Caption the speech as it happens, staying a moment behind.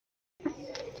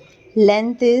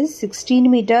Length is 16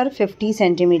 meter 50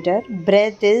 centimeter.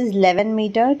 Breadth is 11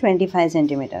 meter 25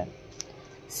 centimeter.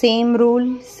 Same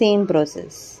rule, same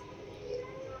process.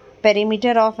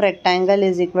 Perimeter of rectangle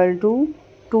is equal to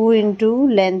 2 into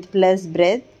length plus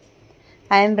breadth.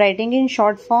 I am writing in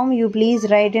short form. You please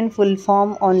write in full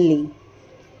form only.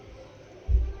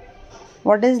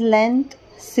 What is length?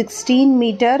 16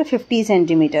 meter 50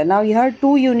 centimeter. Now here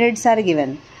 2 units are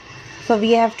given. So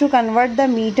we have to convert the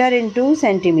meter into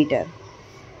centimeter.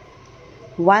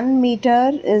 1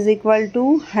 meter is equal to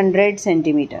 100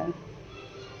 centimeter.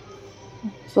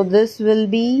 So this will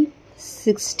be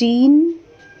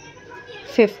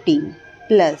 1650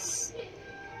 plus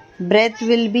breadth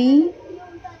will be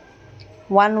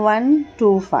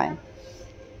 1125.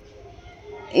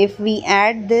 If we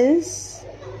add this,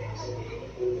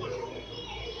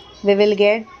 we will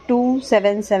get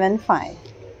 2775.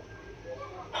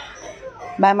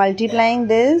 By multiplying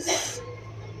this,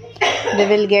 we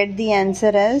will get the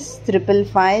answer as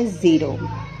 5550.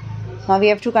 Now we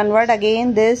have to convert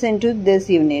again this into this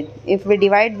unit. If we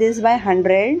divide this by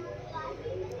 100,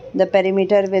 the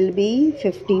perimeter will be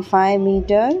 55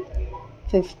 meter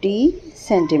 50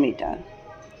 centimeter.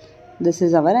 This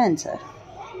is our answer.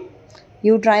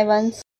 You try once.